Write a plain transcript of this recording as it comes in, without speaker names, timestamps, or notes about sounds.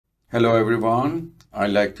Hello everyone,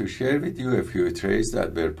 I'd like to share with you a few trades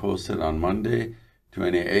that were posted on Monday,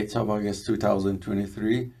 28th of August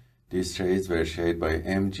 2023. These trades were shared by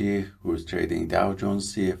MG, who's trading Dow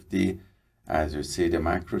Jones CFD. As you see, the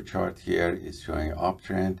macro chart here is showing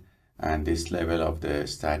uptrend, and this level of the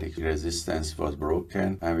static resistance was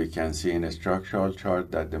broken, and we can see in a structural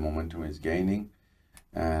chart that the momentum is gaining.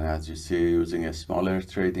 And as you see, using a smaller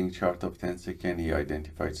trading chart of 10 seconds, he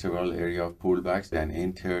identified several areas of pullbacks, then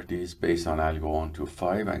entered these based on Algo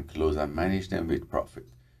 125 and close and manage them with profit.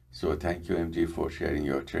 So thank you MG for sharing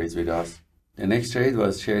your trades with us. The next trade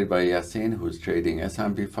was shared by Yasin, who's trading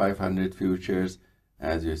S&P500 futures.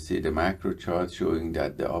 As you see, the macro chart showing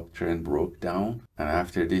that the uptrend broke down, and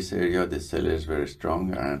after this area the sellers were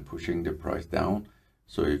strong and pushing the price down.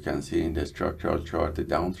 So you can see in the structural chart the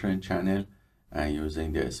downtrend channel. And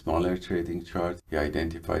using the smaller trading chart, he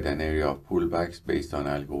identified an area of pullbacks based on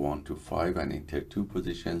Algo 125 and entered two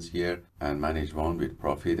positions here and managed one with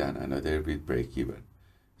profit and another with break even.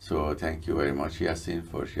 So thank you very much Yasin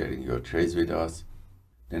for sharing your trades with us.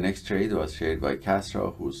 The next trade was shared by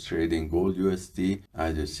Kasra, who's trading gold USD.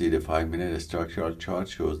 As you see, the 5-minute structural chart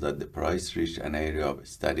shows that the price reached an area of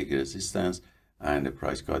static resistance and the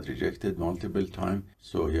price got rejected multiple times.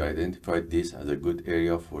 So he identified this as a good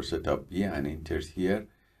area for setup B and enters here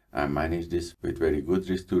and managed this with very good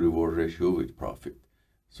risk to reward ratio with profit.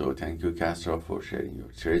 So thank you Castro for sharing your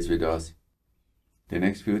trades with us. The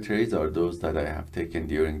next few trades are those that I have taken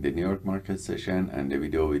during the New York market session, and the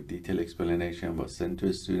video with detailed explanation was sent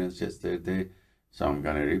to students yesterday. So I'm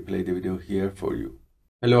gonna replay the video here for you.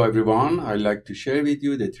 Hello everyone, I'd like to share with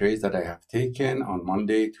you the trades that I have taken on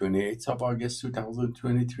Monday, 28th of August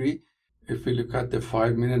 2023. If we look at the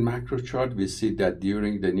 5-minute macro chart, we see that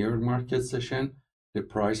during the New York market session, the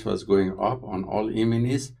price was going up on all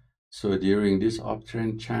E-minis. So during this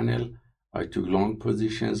uptrend channel, I took long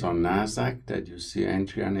positions on Nasdaq that you see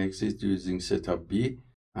entry and exit using setup B.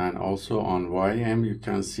 And also on YM, you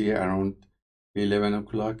can see around 11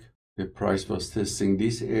 o'clock. The price was testing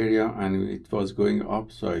this area and it was going up,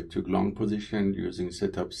 so I took long position using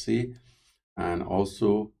setup C. And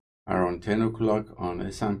also around 10 o'clock on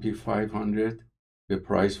S&P 500, the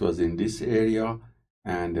price was in this area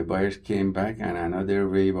and the buyers came back and another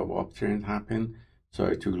wave of uptrend happened. So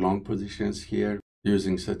I took long positions here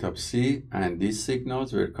using setup C, and these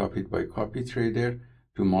signals were copied by copy trader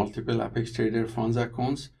to multiple Apex Trader funds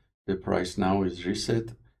accounts. The price now is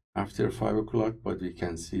reset after 5 o'clock, but we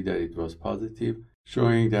can see that it was positive,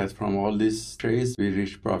 showing that from all these trades we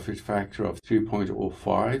reached profit factor of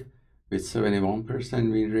 3.05 with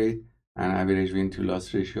 71% win rate and average win to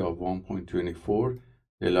loss ratio of 1.24.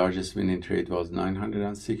 The largest winning trade was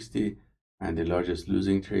 $960 and the largest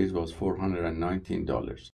losing trade was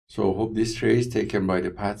 $419. So hope this trade taken by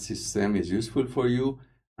the PAAT system is useful for you,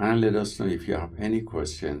 and let us know if you have any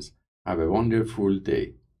questions. Have a wonderful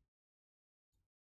day.